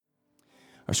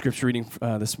Our scripture reading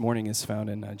this morning is found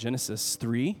in Genesis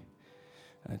 3,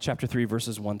 chapter 3,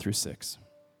 verses 1 through 6.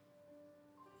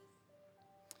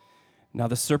 Now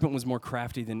the serpent was more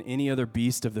crafty than any other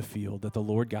beast of the field that the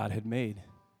Lord God had made.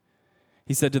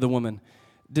 He said to the woman,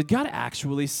 "Did God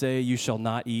actually say you shall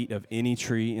not eat of any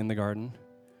tree in the garden?"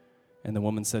 And the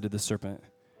woman said to the serpent,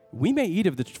 "We may eat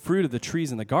of the fruit of the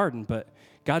trees in the garden, but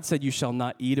God said you shall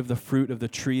not eat of the fruit of the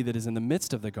tree that is in the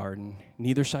midst of the garden,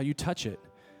 neither shall you touch it,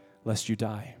 lest you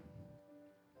die."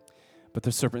 But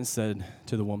the serpent said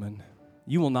to the woman,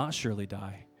 "You will not surely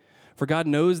die, for God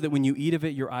knows that when you eat of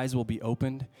it, your eyes will be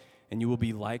opened, and you will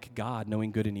be like God,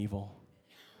 knowing good and evil."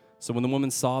 So when the woman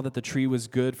saw that the tree was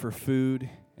good for food,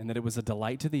 and that it was a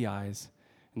delight to the eyes,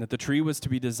 and that the tree was to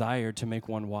be desired to make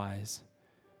one wise,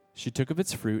 she took of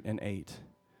its fruit and ate.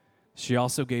 She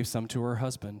also gave some to her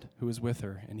husband, who was with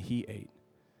her, and he ate.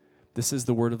 This is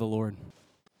the word of the Lord.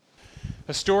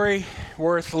 A story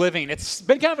worth living. It's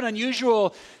been kind of an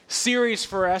unusual series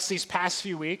for us these past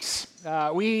few weeks.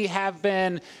 We have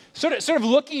been sort of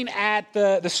looking at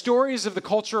the stories of the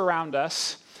culture around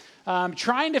us,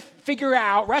 trying to figure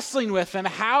out, wrestling with them,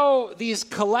 how these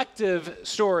collective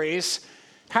stories,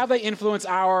 how they influence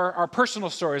our personal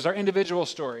stories, our individual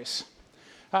stories.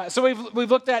 So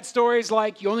we've looked at stories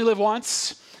like you only live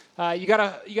once, you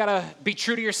gotta be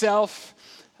true to yourself.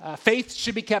 Faith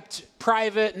should be kept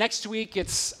private. Next week,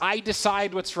 it's I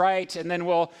decide what's right, and then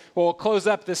we'll close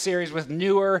up this series with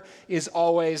newer is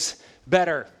always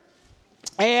better.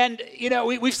 And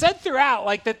we've said throughout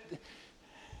that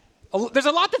there's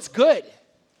a lot that's good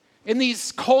in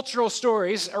these cultural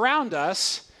stories around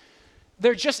us.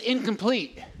 They're just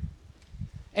incomplete,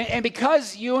 and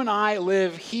because you and I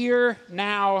live here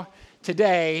now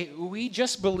today, we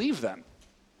just believe them.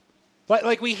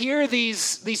 Like we hear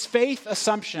these faith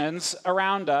assumptions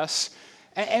around us,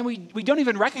 and we don't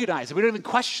even recognize it. We don't even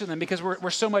question them because we're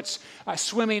so much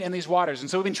swimming in these waters. And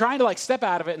so we've been trying to step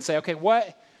out of it and say, okay,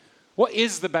 what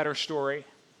is the better story?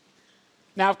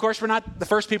 Now, of course, we're not the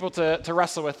first people to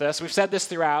wrestle with this. We've said this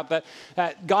throughout,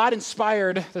 that God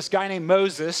inspired this guy named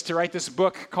Moses to write this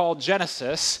book called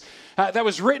Genesis that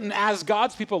was written as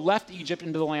God's people left Egypt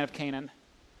into the land of Canaan.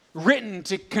 Written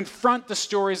to confront the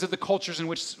stories of the cultures in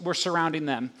which we're surrounding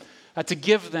them, to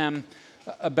give them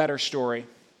a better story.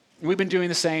 And we've been doing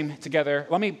the same together.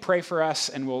 Let me pray for us,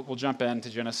 and we'll jump into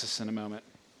Genesis in a moment.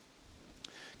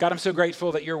 God, I'm so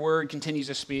grateful that your word continues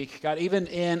to speak. God, even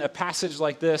in a passage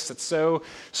like this that's so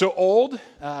old,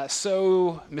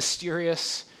 so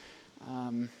mysterious,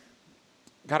 God,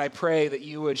 I pray that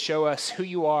you would show us who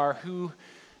you are, who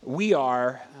we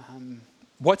are,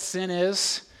 what sin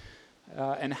is,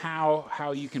 and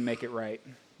how you can make it right.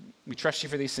 We trust you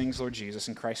for these things, Lord Jesus,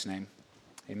 in Christ's name.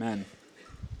 Amen.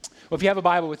 Well, if you have a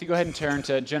Bible with you, go ahead and turn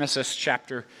to Genesis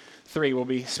chapter 3. We'll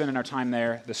be spending our time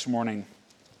there this morning.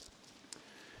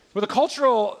 Well, the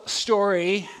cultural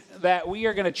story that we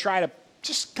are going to try to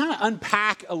just kind of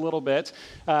unpack a little bit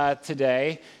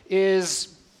today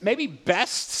is maybe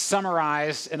best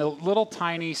summarized in a little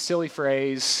tiny silly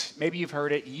phrase. Maybe you've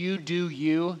heard it, you do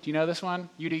you. Do you know this one?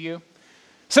 You do you.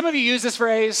 Some of you use this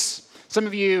phrase. Some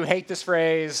of you hate this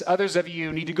phrase. Others of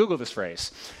you need to Google this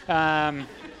phrase.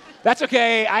 That's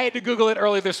okay. I had to Google it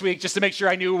earlier this week just to make sure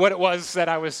I knew what it was that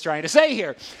I was trying to say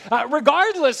here.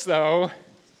 Regardless, though,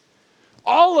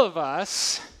 all of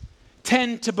us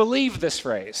tend to believe this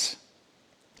phrase,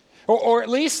 or at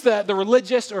least the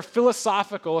religious or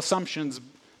philosophical assumptions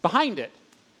behind it.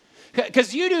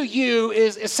 Because you do you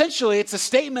is essentially, it's a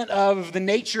statement of the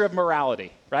nature of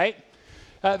morality, right?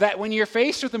 That when you're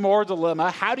faced with a moral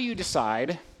dilemma, how do you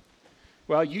decide?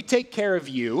 Well, you take care of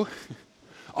you.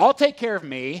 I'll take care of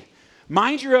me.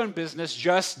 Mind your own business.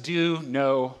 Just do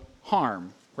no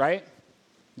harm, right?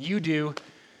 You do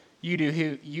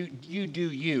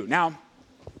you. Now,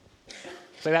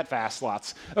 say that fast,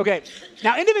 lots. Okay,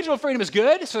 now individual freedom is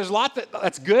good, so there's a lot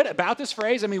that's good about this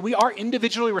phrase. I mean, we are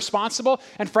individually responsible,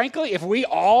 and frankly, if we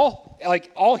all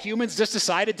humans just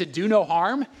decided to do no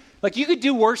harm, you could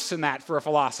do worse than that for a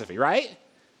philosophy, right?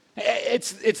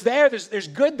 It's there, there's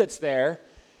good that's there,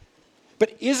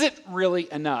 but is it really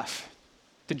enough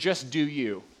to just do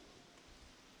you?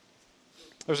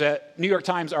 There was a New York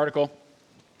Times article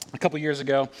a couple years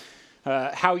ago,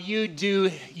 how you do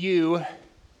you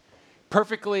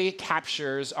perfectly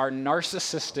captures our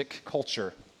narcissistic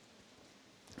culture.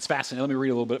 It's fascinating. Let me read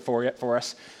a little bit for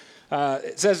us.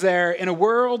 It says there, in a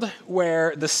world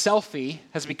where the selfie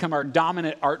has become our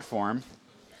dominant art form,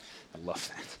 I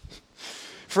love that.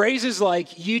 Phrases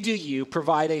like you do you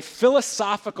provide a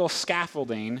philosophical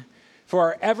scaffolding for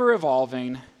our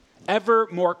ever-evolving, ever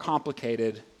more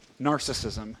complicated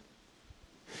narcissism.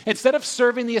 Instead of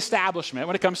serving the establishment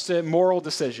when it comes to moral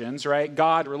decisions, right?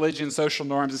 God, religion, social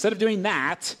norms, instead of doing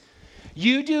that,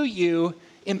 you do you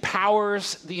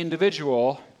empowers the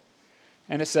individual,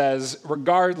 and it says,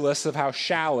 regardless of how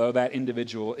shallow that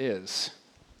individual is.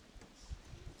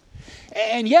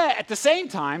 And yet, at the same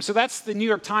time, so that's the New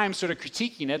York Times sort of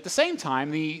critiquing it. At the same time,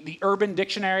 the Urban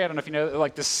Dictionary, I don't know if you know,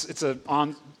 like this, it's a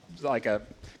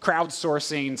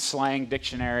crowdsourcing slang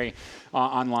dictionary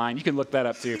online. You can look that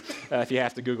up too if you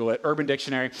have to Google it, Urban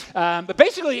Dictionary. But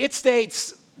basically, it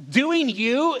states, doing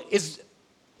you is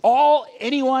all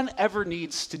anyone ever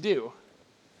needs to do.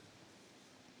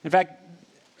 In fact,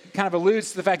 it kind of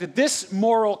alludes to the fact that this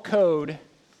moral code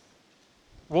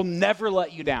will never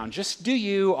let you down. Just do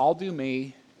you, I'll do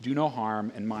me, do no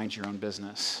harm, and mind your own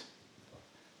business.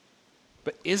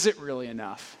 But is it really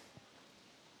enough?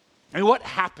 I mean, what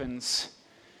happens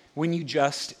when you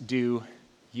just do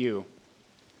you?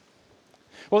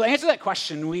 Well, to answer that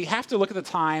question, we have to look at the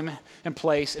time and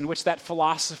place in which that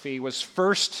philosophy was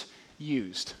first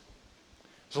used. It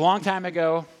was a long time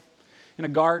ago in a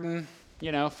garden,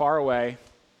 far away.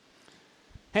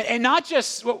 And not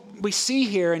just what we see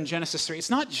here in Genesis 3, it's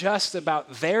not just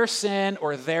about their sin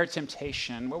or their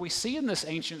temptation. What we see in this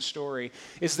ancient story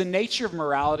is the nature of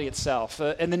morality itself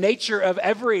and the nature of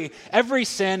every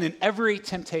sin and every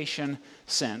temptation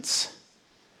since.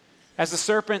 As the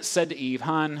serpent said to Eve,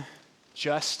 "Hun,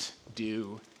 just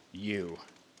do you."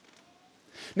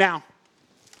 Now,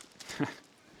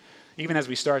 even as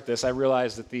we start this, I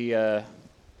realize that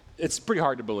it's pretty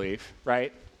hard to believe,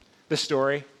 right? The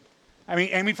story. I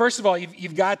mean, first of all,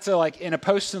 you've got to, in a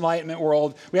post-enlightenment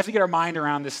world, we have to get our mind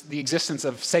around the existence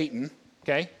of Satan,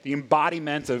 okay? The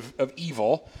embodiment of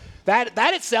evil. That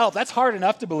itself, that's hard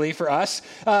enough to believe for us.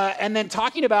 And then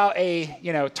talking about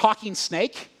a, talking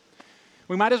snake,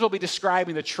 we might as well be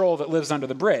describing the troll that lives under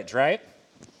the bridge, right?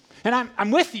 And I'm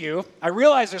with you. I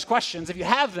realize there's questions. If you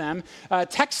have them,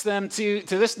 text them to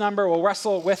this number. We'll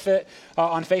wrestle with it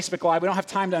on Facebook Live. We don't have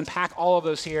time to unpack all of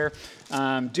those here.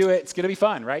 Do it. It's going to be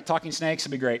fun, right? Talking snakes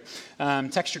would be great.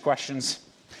 Text your questions.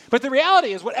 But the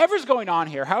reality is, whatever's going on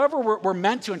here, however we're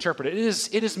meant to interpret it,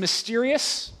 it is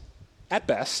mysterious at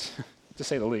best, to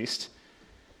say the least.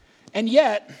 And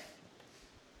yet,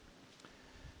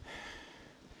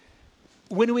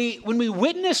 when we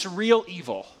witness real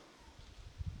evil,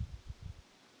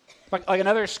 like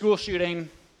another school shooting,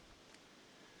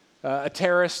 a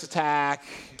terrorist attack,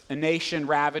 a nation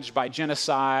ravaged by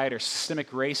genocide or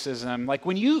systemic racism,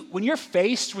 when you're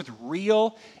faced with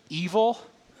real evil,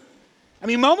 I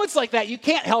mean, moments like that, you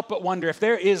can't help but wonder if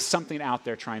there is something out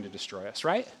there trying to destroy us,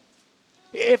 right?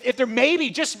 If there maybe,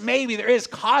 just maybe, there is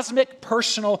cosmic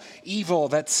personal evil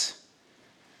that's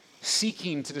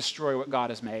seeking to destroy what God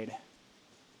has made.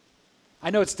 I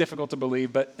know it's difficult to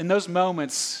believe, but in those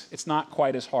moments, it's not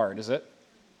quite as hard, is it?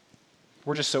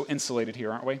 We're just so insulated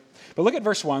here, aren't we? But look at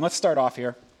verse 1. Let's start off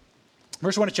here.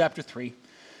 Verse 1 of chapter 3.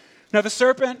 Now the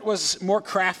serpent was more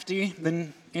crafty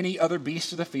than any other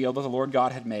beast of the field that the Lord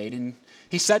God had made. And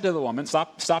he said to the woman,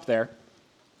 stop there.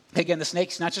 Again, the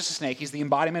snake's not just a snake. He's the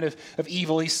embodiment of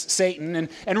evil. He's Satan.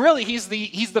 And really, he's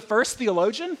the first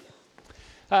theologian.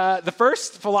 The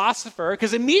first philosopher,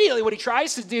 because immediately what he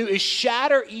tries to do is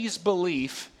shatter Eve's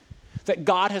belief that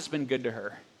God has been good to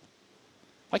her.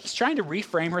 Like he's trying to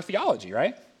reframe her theology,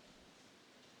 right?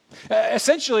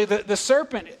 Essentially, the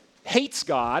serpent hates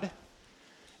God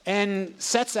and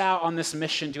sets out on this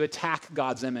mission to attack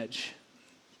God's image.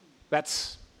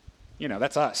 That's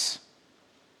us.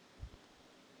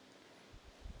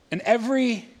 And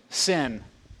every sin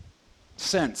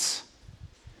since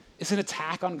is an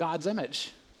attack on God's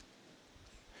image.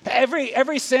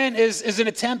 Every sin is an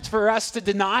attempt for us to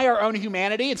deny our own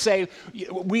humanity and say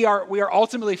we are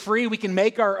ultimately free. We can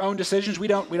make our own decisions. We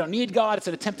don't need God. It's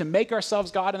an attempt to make ourselves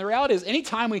God. And the reality is,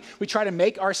 anytime we try to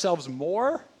make ourselves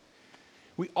more,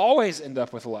 we always end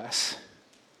up with less.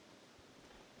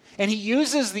 And he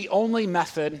uses the only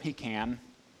method he can: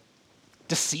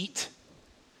 deceit,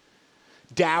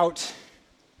 doubt,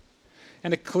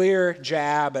 and a clear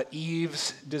jab at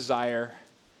Eve's desire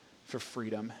for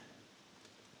freedom.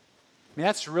 I mean,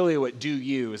 that's really what do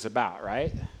you is about,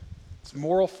 right? It's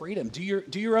moral freedom. Do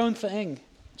your own thing.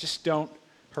 Just don't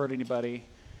hurt anybody.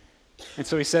 And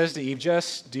so he says to Eve,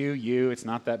 just do you. It's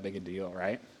not that big a deal,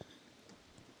 right?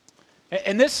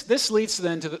 And this leads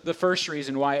then to the first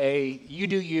reason why you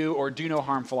do you or do no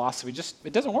harm philosophy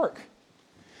it doesn't work.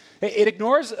 It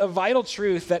ignores a vital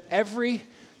truth that every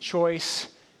choice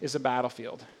is a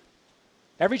battlefield.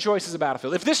 Every choice is a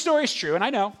battlefield. If this story is true, and I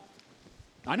know,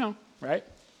 right?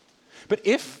 But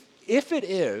if it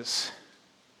is,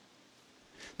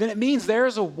 then it means there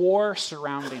is a war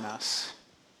surrounding us.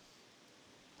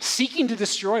 seeking to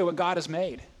destroy what God has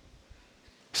made,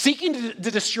 seeking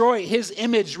to destroy his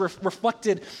image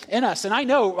reflected in us. And I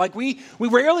know, like, we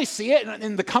rarely see it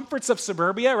in the comforts of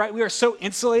suburbia, right? We are so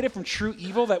insulated from true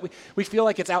evil that we feel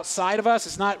like it's outside of us.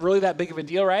 It's not really that big of a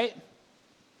deal, right?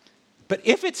 But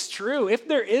if it's true, if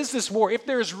there is this war, if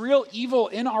there's real evil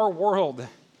in our world,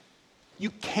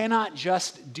 you cannot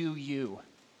just do you.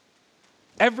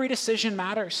 Every decision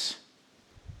matters.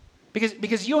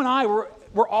 Because you and I,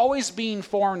 we're always being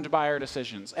formed by our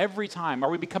decisions. Every time. Are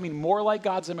we becoming more like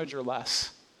God's image or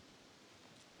less?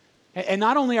 And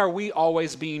not only are we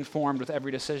always being formed with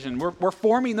every decision, we're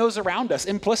forming those around us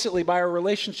implicitly by our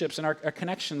relationships and our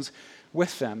connections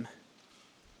with them.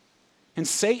 And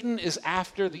Satan is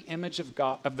after the image of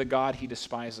God, of the God he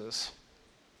despises.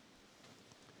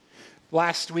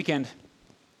 Last weekend,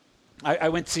 I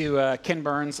went to Ken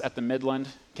Burns at the Midland.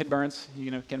 Ken Burns,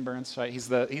 you know Ken Burns, right?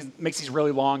 He makes these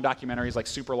really long documentaries, like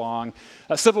super long.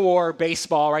 Civil War,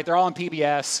 baseball, right? They're all on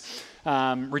PBS.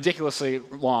 Ridiculously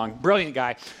long. Brilliant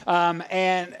guy.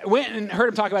 And went and heard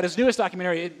him talk about his newest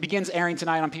documentary. It begins airing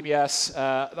tonight on PBS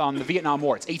on the Vietnam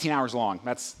War. It's 18 hours long.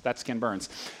 That's Ken Burns.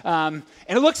 And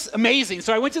it looks amazing.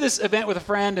 So I went to this event with a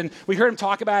friend, and we heard him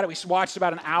talk about it. We watched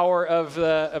about an hour of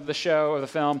the show, of the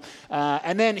film.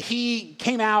 And then he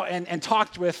came out and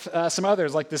talked with some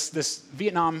others, like this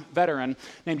Vietnam veteran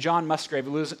named John Musgrave,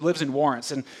 who lives in Warrants.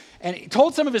 And he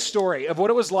told some of his story of what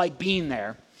it was like being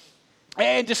there.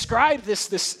 And described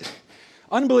this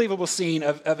unbelievable scene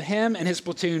of him and his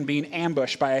platoon being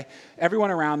ambushed by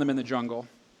everyone around them in the jungle.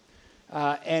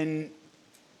 And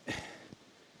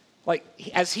like,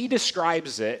 as he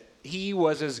describes it, he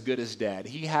was as good as dead.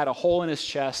 He had a hole in his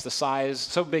chest the size,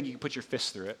 so big you could put your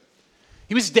fist through it.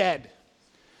 He was dead.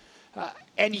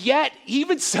 And yet,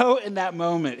 even so in that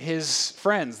moment, his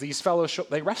friends, these fellows,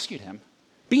 they rescued him.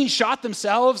 Being shot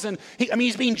themselves, and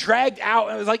he's being dragged out.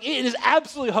 And it was like, it is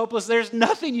absolutely hopeless. There's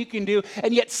nothing you can do.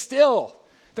 And yet still,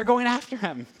 they're going after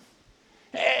him.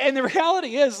 And the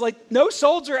reality is, like, no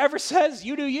soldier ever says,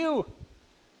 you do you.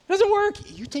 It doesn't work.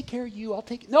 You take care of you, I'll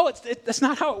take it. No, that's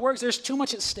not how it works. There's too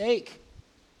much at stake.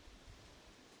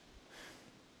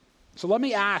 So let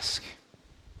me ask,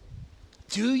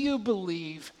 do you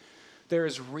believe there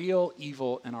is real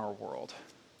evil in our world?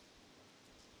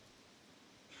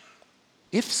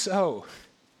 If so,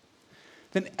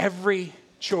 then every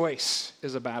choice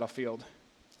is a battlefield.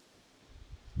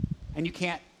 And you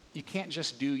can't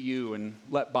just do you and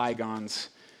let bygones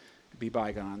be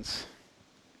bygones.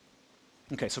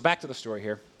 Okay, so back to the story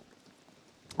here.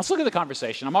 Let's look at the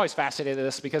conversation. I'm always fascinated with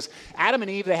this because Adam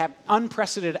and Eve, they have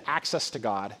unprecedented access to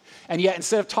God. And yet,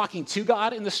 instead of talking to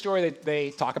God in the story,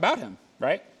 they talk about him,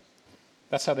 right?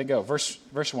 That's how they go. Verse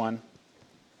 1.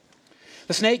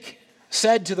 The snake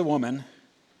said to the woman,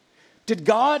 did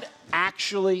God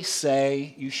actually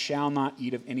say you shall not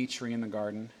eat of any tree in the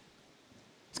garden?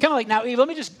 It's kind of like, now, Eve, let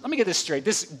me get this straight.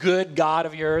 This good God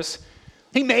of yours,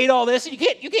 he made all this, and you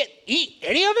can't eat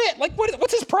any of it? Like,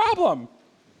 what's his problem?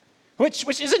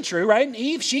 Which isn't true, right? And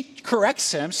Eve, she corrects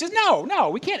him. She says, no,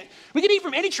 we can eat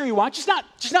from any tree we want, just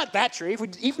not that tree. If we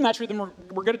eat from that tree, then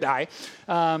we're going to die.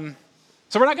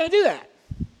 So we're not going to do that.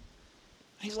 And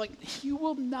he's like, you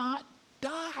will not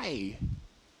die.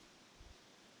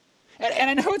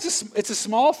 And I know it's a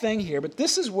small thing here, but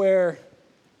this is where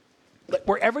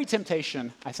every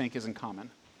temptation, I think, is in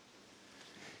common.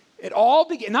 It all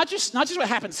begins, not just what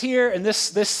happens here and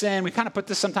this sin. We kind of put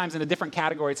this sometimes in a different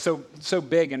category. It's so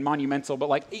big and monumental, but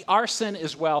like our sin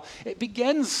as well, it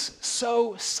begins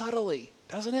so subtly,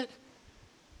 doesn't it?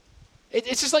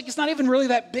 It's just like it's not even really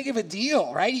that big of a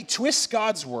deal, right? He twists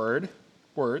God's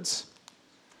words,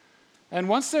 and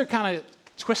once they're kind of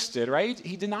twisted, right,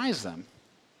 he denies them.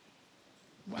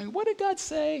 What did God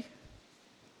say?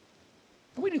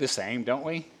 We do the same, don't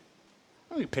we?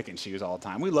 We pick and choose all the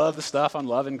time. We love the stuff on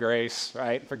love and grace,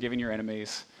 right? Forgiving your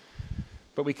enemies.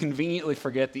 But we conveniently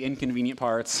forget the inconvenient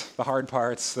parts, the hard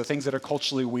parts, the things that are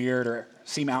culturally weird or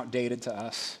seem outdated to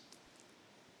us.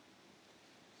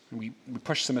 And we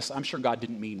push them aside. I'm sure God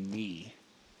didn't mean me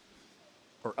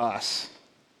or us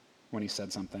when he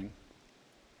said something.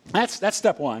 That's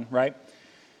step one, right?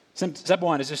 Step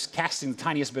one is just casting the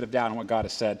tiniest bit of doubt on what God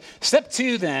has said. Step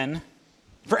two, then,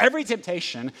 for every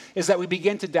temptation, is that we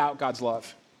begin to doubt God's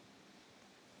love.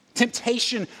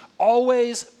 Temptation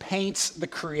always paints the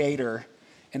Creator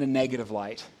in a negative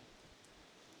light.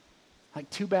 Like,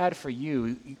 too bad for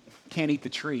you. You can't eat the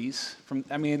trees.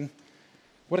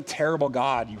 What a terrible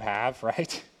God you have,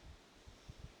 right?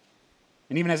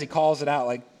 And even as he calls it out,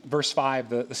 like verse 5,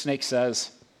 the snake says,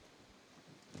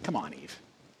 come on, Eve.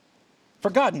 For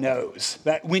God knows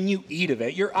that when you eat of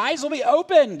it, your eyes will be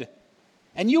opened,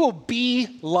 and you will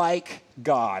be like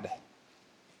God,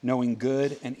 knowing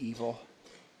good and evil.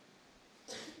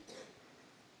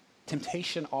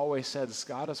 Temptation always says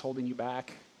God is holding you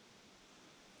back.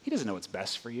 He doesn't know what's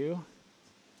best for you.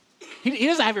 He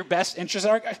doesn't have your best interests.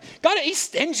 God, he's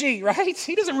stingy, right?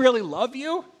 He doesn't really love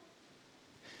you.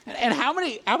 And how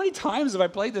many times have I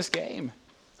played this game?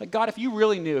 Like, God, if you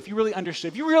really knew, if you really understood,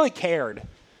 if you really cared,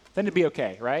 then it'd be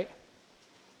okay, right?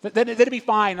 Then it'd be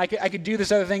fine. I could do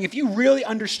this other thing. If you really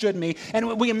understood me,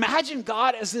 and we imagine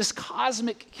God as this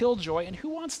cosmic killjoy, and who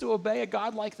wants to obey a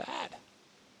God like that?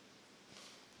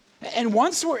 And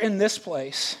once we're in this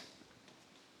place,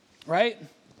 right?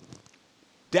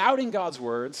 Doubting God's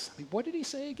words. What did he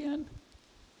say again?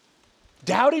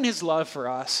 Doubting his love for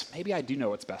us. Maybe I do know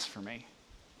what's best for me.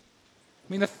 I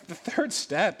mean, the third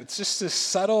step, it's just this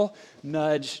subtle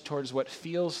nudge towards what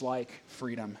feels like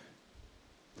freedom.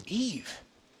 Eve,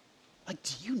 like,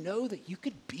 do you know that you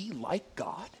could be like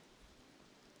God?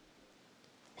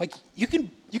 Like, you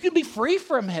can be free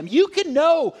from him. You can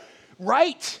know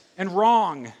right and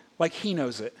wrong like he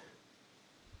knows it.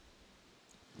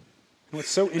 And what's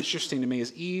so interesting to me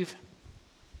is Eve,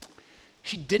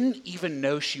 she didn't even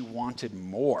know she wanted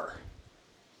more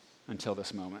until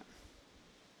this moment.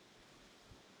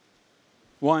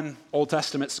 One Old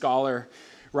Testament scholar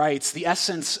writes, the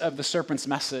essence of the serpent's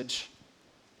message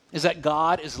is that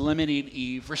God is limiting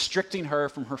Eve, restricting her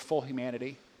from her full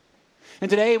humanity.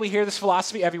 And today we hear this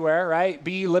philosophy everywhere, right?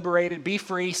 Be liberated, be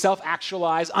free,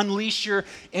 self-actualize, unleash your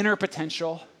inner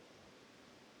potential.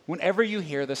 Whenever you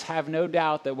hear this, have no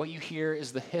doubt that what you hear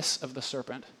is the hiss of the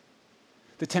serpent,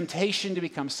 the temptation to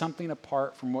become something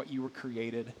apart from what you were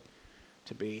created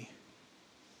to be.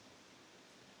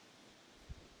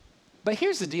 But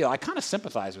here's the deal. I kind of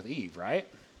sympathize with Eve, right?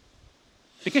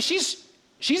 Because she's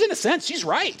in a sense, she's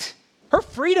right. Her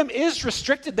freedom is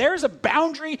restricted. There is a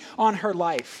boundary on her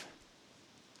life.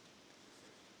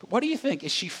 But what do you think?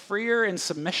 Is she freer in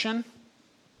submission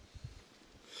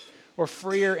or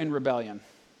freer in rebellion?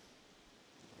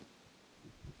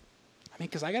 I mean,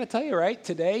 because I got to tell you, right?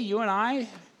 Today, you and I,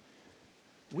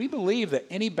 we believe that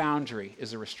any boundary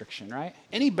is a restriction, right?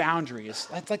 Any boundary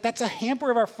that's a hamper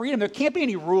of our freedom. There can't be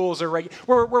any rules or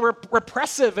we're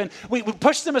repressive and we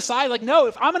push them aside. Like, no,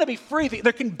 if I'm going to be free,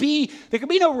 there can be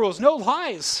no rules, no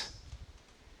lies.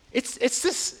 It's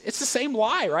the same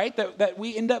lie, right? That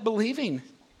we end up believing.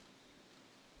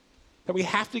 That we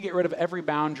have to get rid of every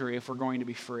boundary if we're going to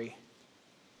be free.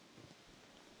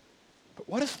 But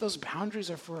what if those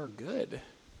boundaries are for our good?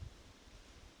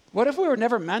 What if we were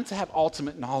never meant to have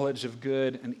ultimate knowledge of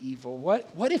good and evil?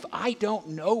 What if I don't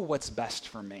know what's best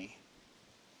for me?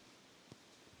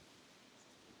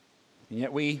 And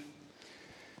yet we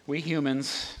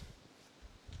humans,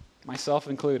 myself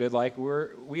included, like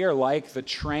we are like the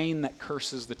train that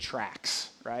curses the tracks,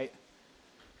 right?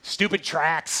 Stupid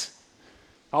tracks,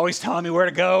 always telling me where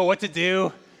to go, what to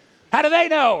do. How do they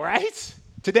know, right?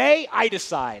 Today, I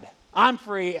decide. I'm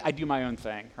free, I do my own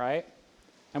thing, right?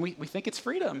 And we think it's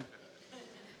freedom.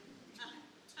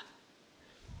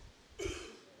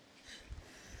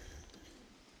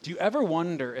 Do you ever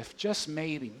wonder if just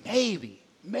maybe,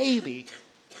 the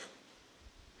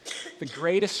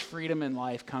greatest freedom in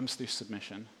life comes through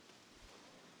submission?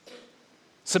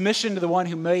 Submission to the one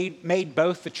who made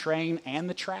both the train and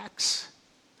the tracks?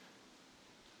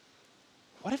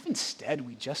 What if instead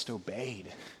we just obeyed?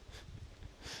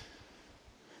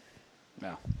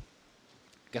 Well,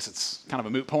 I guess it's kind of a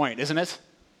moot point, isn't it?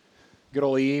 Good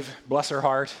old Eve, bless her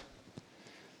heart.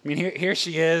 I mean, here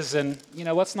she is, and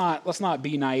let's not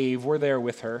be naive. We're there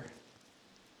with her.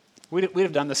 We'd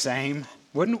have done the same,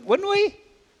 wouldn't we?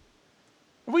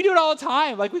 We do it all the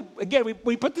time. Like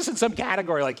we put this in some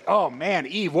category. Like, oh man,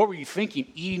 Eve, what were you thinking?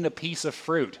 Eating a piece of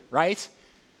fruit, right?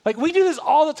 Like we do this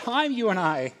all the time, you and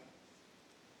I.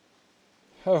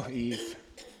 Oh, Eve.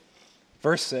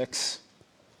 Verse 6.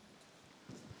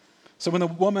 So when the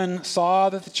woman saw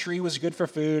that the tree was good for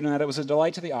food and that it was a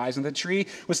delight to the eyes and the tree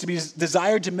was to be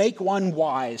desired to make one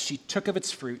wise, she took of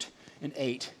its fruit and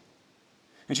ate.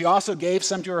 And she also gave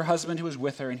some to her husband who was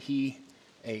with her, and he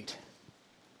ate.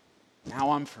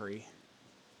 Now I'm free.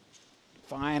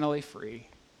 Finally free.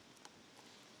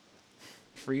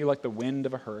 Free like the wind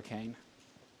of a hurricane.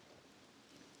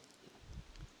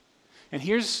 And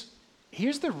here's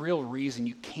the real reason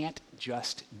you can't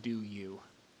just do you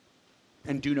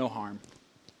and do no harm.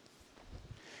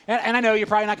 And I know you're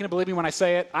probably not going to believe me when I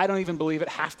say it. I don't even believe it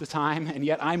half the time, and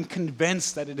yet I'm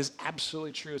convinced that it is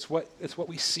absolutely true. It's what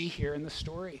we see here in the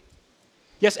story.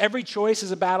 Yes, every choice is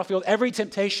a battlefield. Every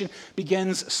temptation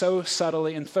begins so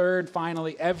subtly. And third,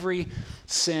 finally, every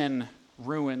sin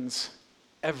ruins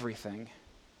everything.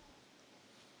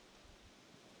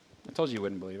 Told you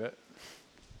wouldn't believe it.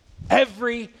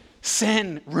 Every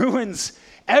sin ruins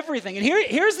everything. And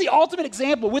here's the ultimate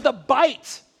example. With a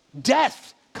bite,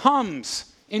 death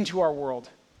comes into our world.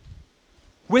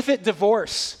 With it,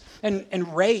 divorce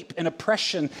and rape and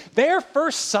oppression. Their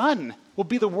first son will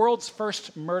be the world's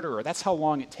first murderer. That's how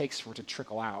long it takes for it to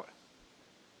trickle out.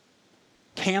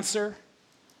 Cancer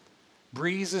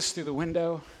breezes through the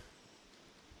window.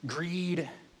 Greed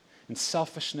and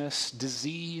selfishness,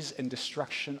 disease and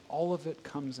destruction, all of it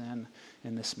comes in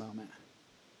this moment.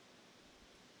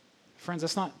 Friends,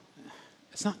 it's not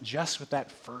just with that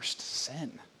first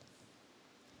sin.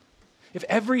 If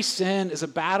every sin is a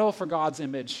battle for God's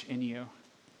image in you,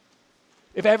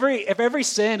 if every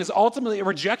sin is ultimately a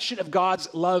rejection of God's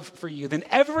love for you, then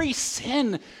every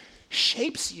sin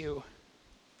shapes you.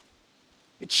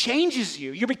 It changes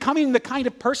you. You're becoming the kind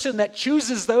of person that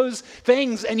chooses those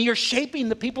things, and you're shaping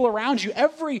the people around you,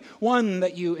 every one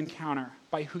that you encounter,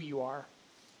 by who you are.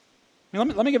 I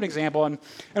mean, let me give an example, and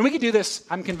we can do this,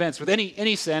 I'm convinced, with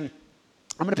any sin.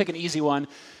 I'm going to pick an easy one.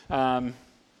 An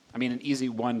easy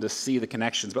one to see the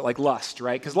connections, but like lust,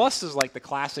 right? Because lust is like the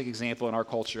classic example in our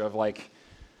culture of like,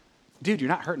 dude, you're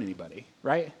not hurting anybody,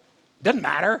 right? Doesn't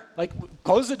matter. Like,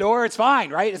 close the door, it's fine,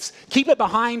 right? Keep it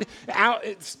behind, out.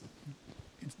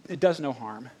 It does no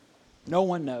harm. No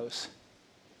one knows.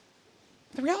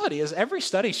 The reality is, every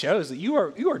study shows that you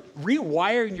are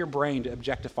rewiring your brain to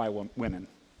objectify women.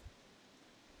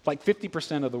 Like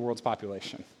 50% of the world's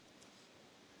population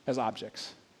as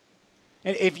objects.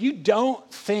 And if you don't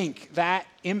think that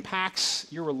impacts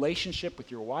your relationship with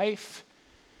your wife,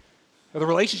 or the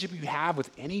relationship you have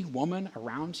with any woman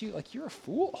around you, like, you're a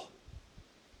fool.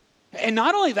 And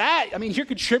not only that, you're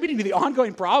contributing to the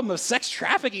ongoing problem of sex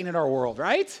trafficking in our world,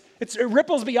 right? It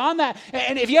ripples beyond that.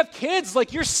 And if you have kids,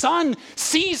 like, your son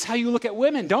sees how you look at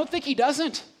women. Don't think he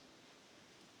doesn't.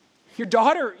 Your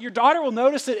daughter will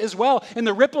notice it as well, and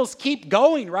the ripples keep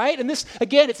going, right? And this,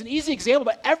 again, it's an easy example,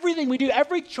 but everything we do,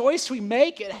 every choice we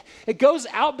make, it goes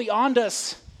out beyond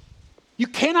us. You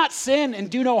cannot sin and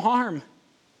do no harm.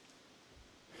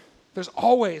 There's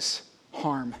always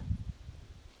harm.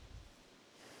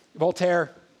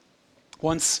 Voltaire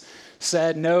once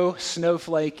said, "No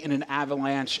snowflake in an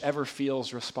avalanche ever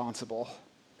feels responsible."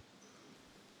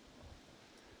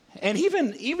 And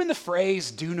even the phrase,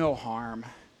 "do no harm,"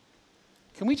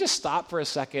 can we just stop for a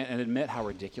second and admit how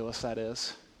ridiculous that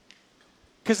is?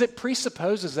 Because it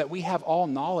presupposes that we have all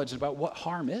knowledge about what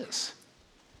harm is.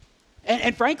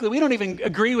 And frankly, we don't even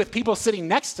agree with people sitting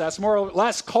next to us, more or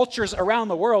less cultures around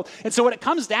the world. And so what it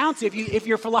comes down to, if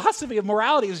your philosophy of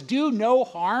morality is do no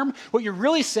harm, what you're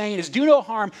really saying is do no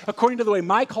harm according to the way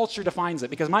my culture defines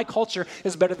it, because my culture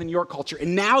is better than your culture.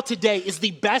 And now today is the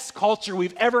best culture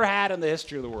we've ever had in the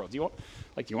history of the world. Do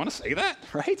you want to say that,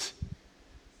 right?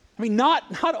 Not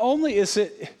only is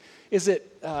it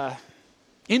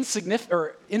insignificant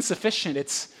or insufficient,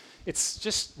 it's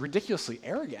just ridiculously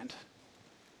arrogant.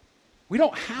 We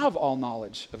don't have all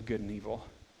knowledge of good and evil.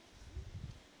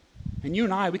 And you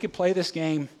and I, we could play this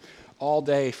game all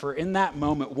day, for in that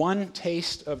moment, one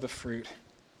taste of the fruit.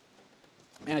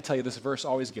 Man, I tell you, this verse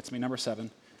always gets me. Number 7.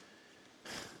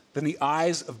 Then the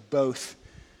eyes of both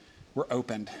were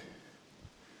opened.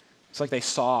 It's like they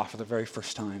saw for the very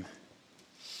first time.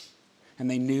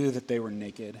 And they knew that they were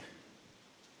naked,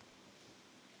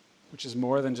 which is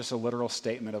more than just a literal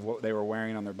statement of what they were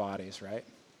wearing on their bodies, right?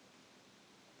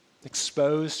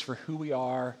 Exposed for who we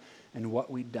are and what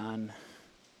we've done.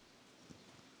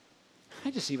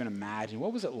 I just even imagine,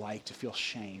 what was it like to feel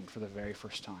shamed for the very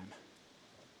first time?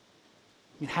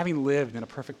 Having lived in a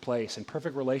perfect place and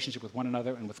perfect relationship with one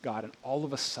another and with God, and all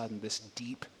of a sudden this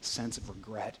deep sense of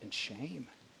regret and shame.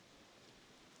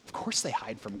 Of course they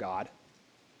hide from God.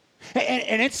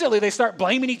 And instantly they start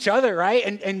blaming each other,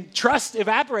 right? And trust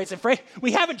evaporates. And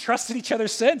we haven't trusted each other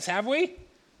since, have we?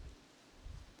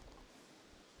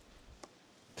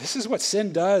 This is what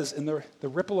sin does, and the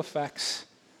ripple effects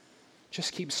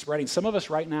just keep spreading. Some of us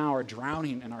right now are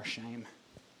drowning in our shame.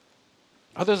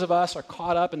 Others of us are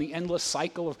caught up in the endless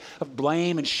cycle of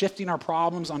blame and shifting our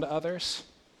problems onto others.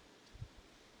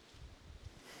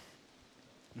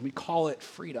 And we call it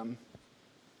freedom.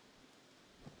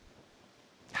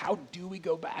 How do we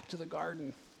go back to the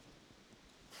garden?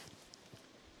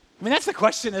 That's the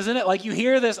question, isn't it? Like, you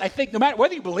hear this, I think, no matter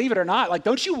whether you believe it or not, like,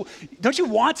 don't you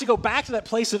want to go back to that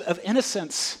place of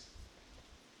innocence?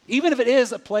 Even if it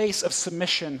is a place of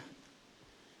submission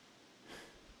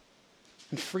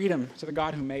and freedom to the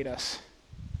God who made us.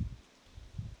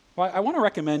 Well, I want to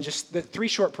recommend just the 3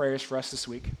 short prayers for us this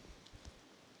week.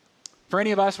 For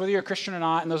any of us, whether you're a Christian or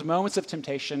not, in those moments of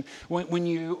temptation, when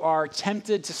you are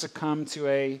tempted to succumb to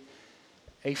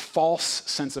a false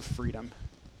sense of freedom,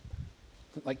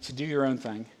 like to do your own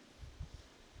thing.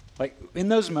 Like in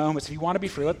those moments, if you want to be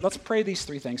free, let's pray these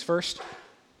three things. First,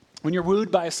 when you're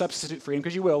wooed by a substitute freedom,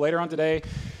 because you will later on today,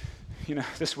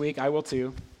 this week, I will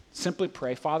too, simply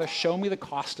pray, Father, show me the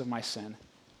cost of my sin.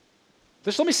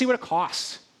 Just let me see what it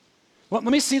costs. Let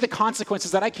me see the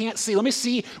consequences that I can't see. Let me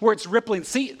see where it's rippling.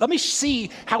 Let me see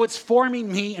how it's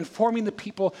forming me and forming the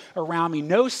people around me.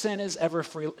 No sin is ever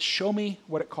free. Show me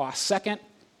what it costs. Second,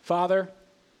 Father,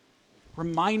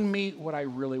 remind me what I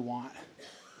really want.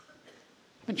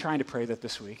 I've been trying to pray that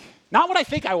this week. Not what I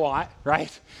think I want,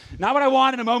 right? Not what I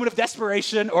want in a moment of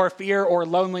desperation or fear or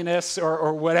loneliness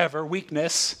or whatever,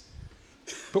 weakness,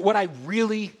 but what I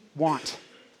really want.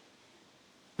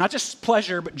 Not just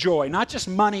pleasure, but joy. Not just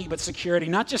money, but security.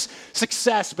 Not just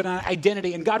success, but an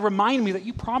identity. And God, remind me that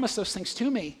you promised those things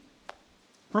to me.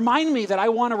 Remind me that I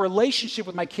want a relationship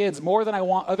with my kids more than I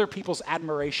want other people's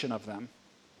admiration of them.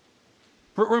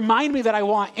 Remind me that I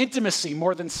want intimacy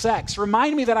more than sex.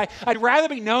 Remind me that I'd rather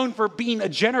be known for being a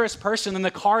generous person than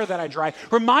the car that I drive.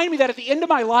 Remind me that at the end of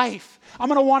my life, I'm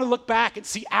going to want to look back and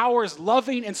see hours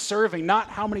loving and serving, not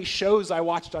how many shows I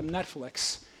watched on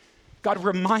Netflix. God,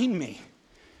 remind me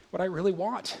what I really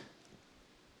want.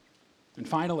 And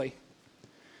finally,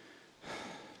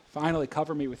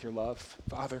 cover me with your love.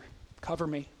 Father, cover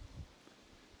me.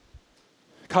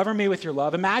 Cover me with your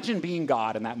love. Imagine being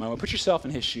God in that moment. Put yourself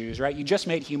in his shoes, right? You just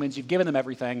made humans. You've given them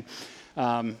everything.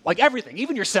 Like everything,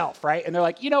 even yourself, right? And they're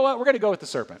like, you know what? We're going to go with the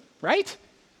serpent, right?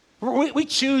 We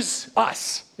choose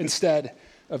us instead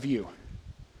of you.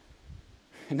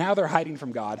 And now they're hiding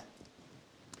from God,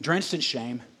 drenched in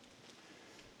shame.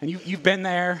 And you've been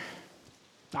there.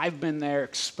 I've been there,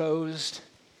 exposed.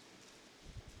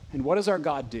 And what does our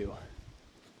God do?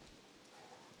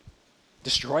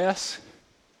 Destroy us?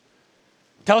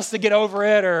 Tell us to get over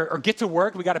it or get to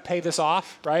work. We got to pay this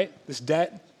off, right? This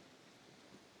debt?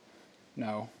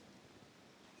 No.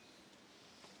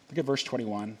 Look at verse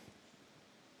 21.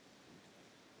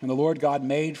 And the Lord God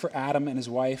made for Adam and his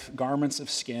wife garments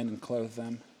of skin and clothed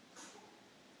them.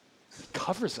 He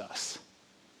covers us.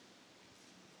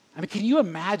 I mean, can you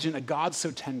imagine a God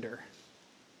so tender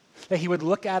that he would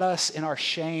look at us in our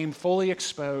shame, fully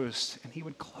exposed, and he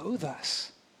would clothe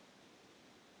us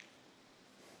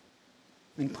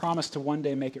and promise to one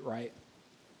day make it right,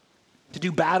 to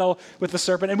do battle with the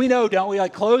serpent? And we know, don't we?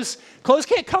 Like clothes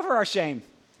can't cover our shame.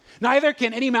 Neither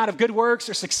can any amount of good works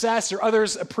or success or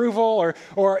others' approval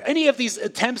or any of these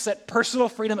attempts at personal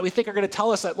freedom that we think are going to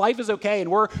tell us that life is okay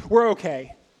and we're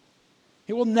okay.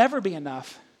 It will never be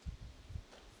enough.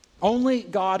 Only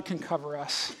God can cover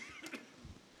us.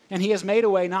 And he has made a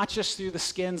way not just through the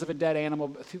skins of a dead animal,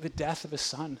 but through the death of his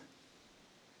son.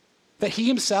 That he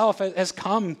himself has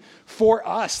come for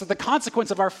us. That the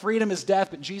consequence of our freedom is death,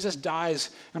 but Jesus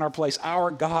dies in our place. Our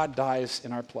God dies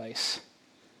in our place.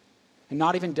 And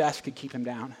not even death could keep him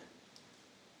down.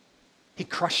 He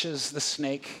crushes the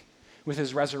snake with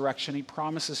his resurrection. He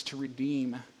promises to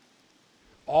redeem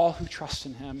all who trust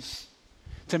in him,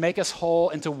 to make us whole,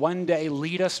 and to one day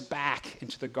lead us back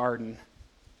into the garden.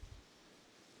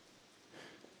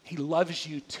 He loves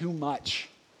you too much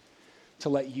to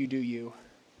let you do you.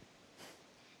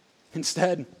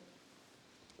 Instead,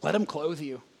 let him clothe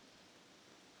you.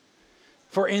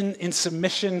 For in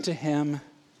submission to him,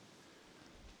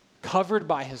 covered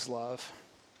by his love,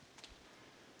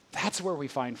 that's where we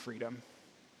find freedom.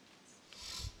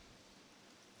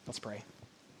 Let's pray.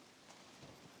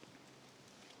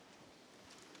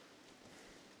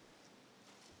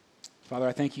 Father,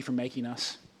 I thank you for making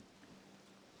us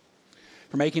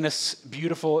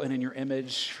beautiful and in your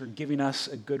image, for giving us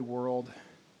a good world.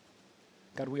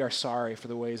 God, we are sorry for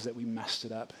the ways that we messed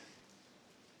it up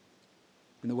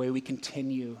and the way we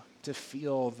continue to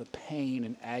feel the pain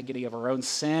and agony of our own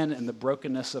sin and the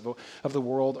brokenness of the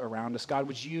world around us. God,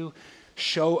 would you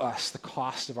show us the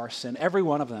cost of our sin, every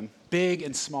one of them, big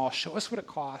and small. Show us what it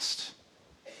costs.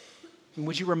 And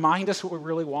would you remind us what we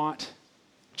really want?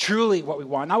 Truly what we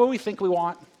want. Not what we think we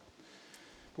want,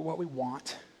 but what we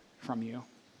want from you.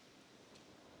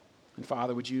 And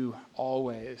Father, would you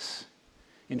always,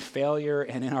 in failure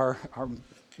and in our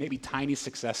maybe tiny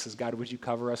successes, God, would you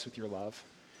cover us with your love?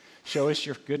 Show us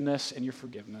your goodness and your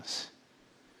forgiveness.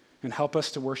 And help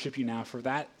us to worship you now, for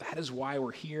that is why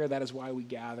we're here. That is why we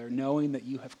gather, knowing that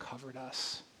you have covered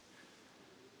us.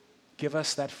 Give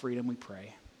us that freedom, we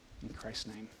pray. In Christ's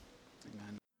name,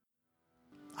 amen.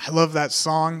 I love that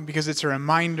song because it's a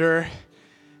reminder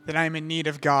that I'm in need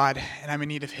of God and I'm in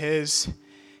need of His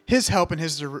help and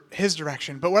His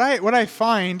direction. But what I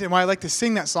find and why I like to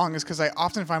sing that song is because I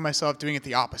often find myself doing it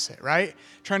the opposite, right?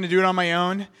 Trying to do it on my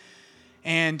own.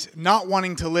 and not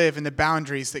wanting to live in the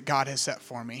boundaries that God has set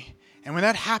for me. And when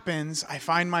that happens, I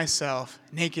find myself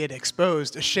naked,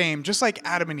 exposed, ashamed, just like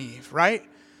Adam and Eve, right?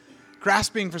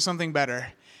 Grasping for something better.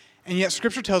 And yet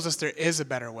Scripture tells us there is a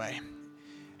better way.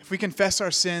 If we confess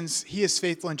our sins, he is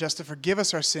faithful and just to forgive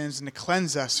us our sins and to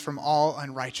cleanse us from all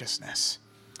unrighteousness.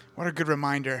 What a good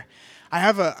reminder. I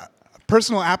have a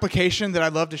personal application that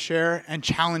I'd love to share and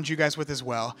challenge you guys with as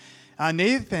well.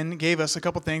 Nathan gave us a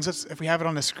couple things. If we have it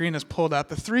on the screen, let's pull it up.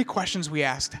 The 3 questions we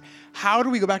asked. How do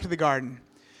we go back to the garden?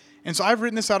 And so I've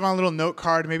written this out on a little note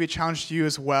card, maybe a challenge to you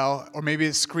as well, or maybe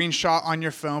a screenshot on your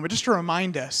phone, but just to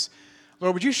remind us,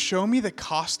 Lord, would you show me the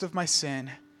cost of my sin?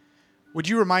 Would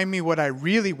you remind me what I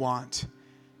really want?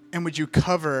 And would you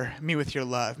cover me with your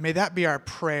love? May that be our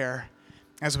prayer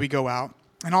as we go out.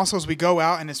 And also as we go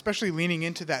out, and especially leaning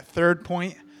into that third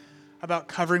point about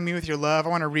covering me with your love, I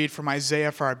want to read from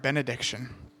Isaiah for our benediction.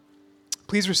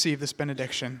 Please receive this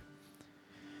benediction.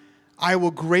 I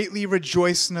will greatly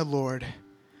rejoice in the Lord.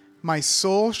 My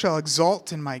soul shall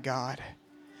exult in my God,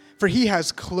 for he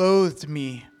has clothed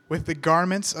me with the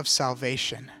garments of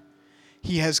salvation.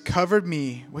 He has covered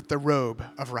me with the robe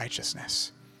of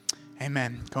righteousness.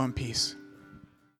 Amen. Go in peace.